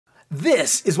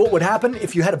This is what would happen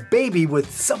if you had a baby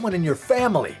with someone in your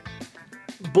family.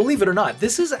 Believe it or not,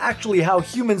 this is actually how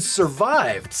humans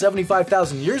survived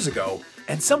 75,000 years ago,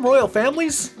 and some royal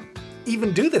families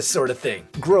even do this sort of thing.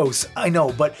 Gross, I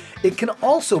know, but it can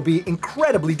also be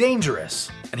incredibly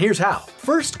dangerous. And here's how.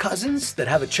 First cousins that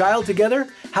have a child together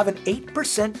have an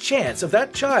 8% chance of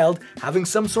that child having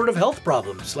some sort of health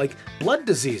problems like blood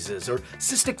diseases or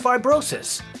cystic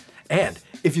fibrosis. And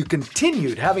if you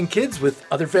continued having kids with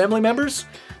other family members,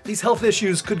 these health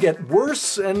issues could get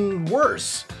worse and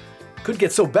worse. Could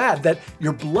get so bad that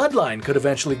your bloodline could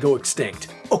eventually go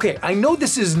extinct. Okay, I know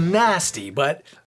this is nasty, but